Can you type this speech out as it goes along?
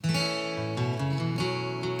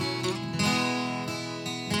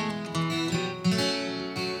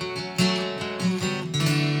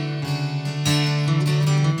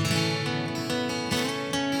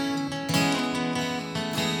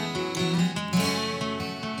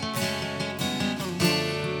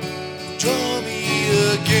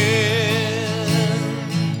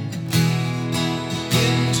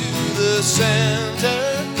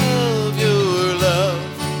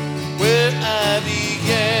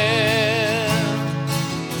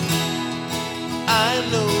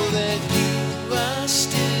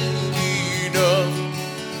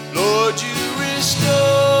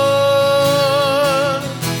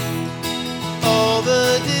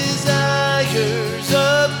tears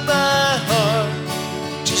of my heart,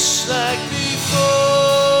 just like before.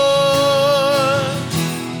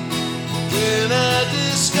 When I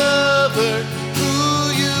discovered who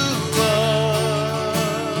you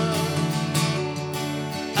are,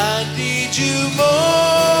 I need you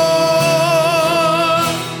more.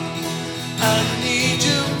 I need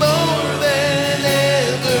you more than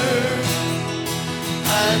ever.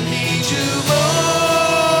 I need you more.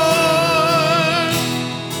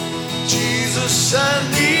 Jesus, I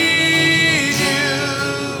need